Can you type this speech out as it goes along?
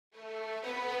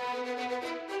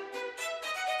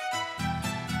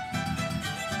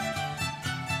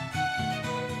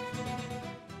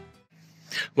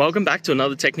Welcome back to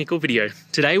another technical video.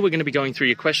 Today we're going to be going through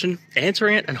your question,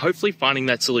 answering it, and hopefully finding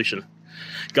that solution.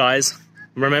 Guys,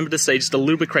 remember to stay just a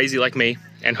little bit crazy like me,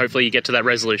 and hopefully you get to that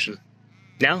resolution.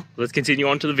 Now, let's continue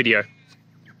on to the video.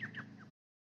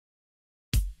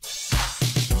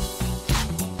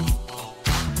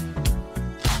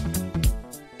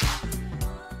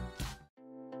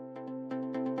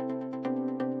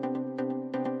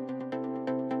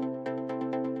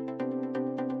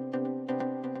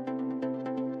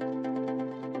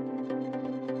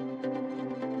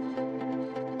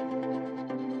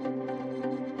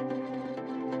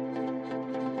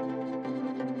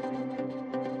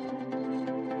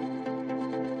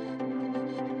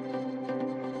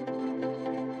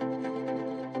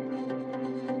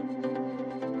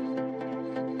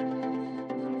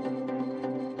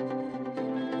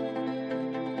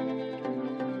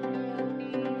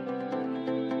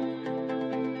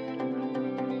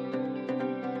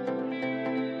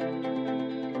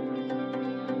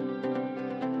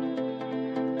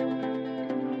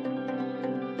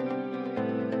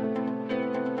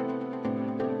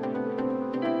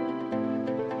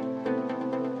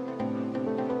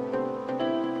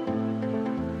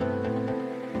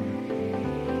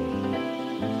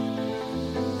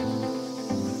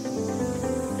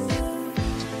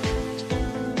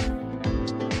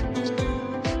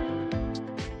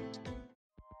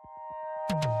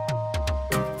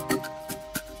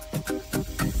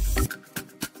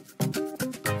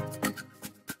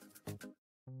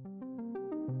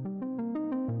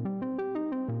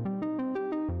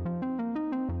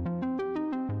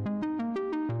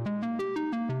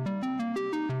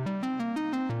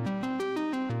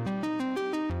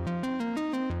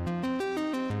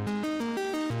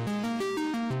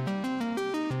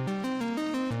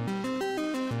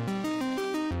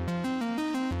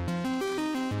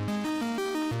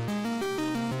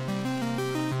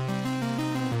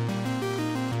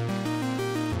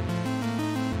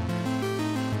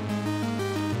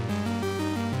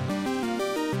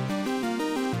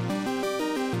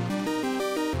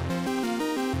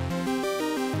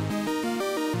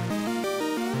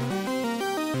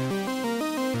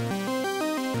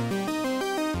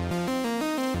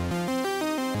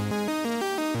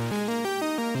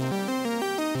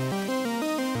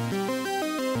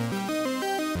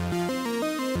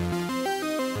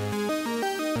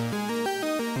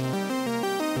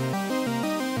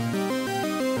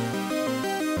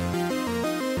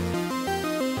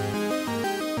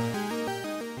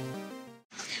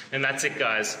 And that's it,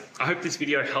 guys. I hope this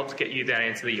video helped get you that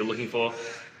answer that you're looking for.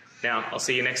 Now, I'll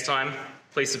see you next time.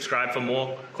 Please subscribe for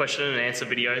more question and answer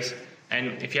videos.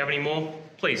 And if you have any more,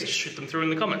 please just shoot them through in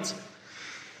the comments.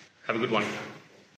 Have a good one.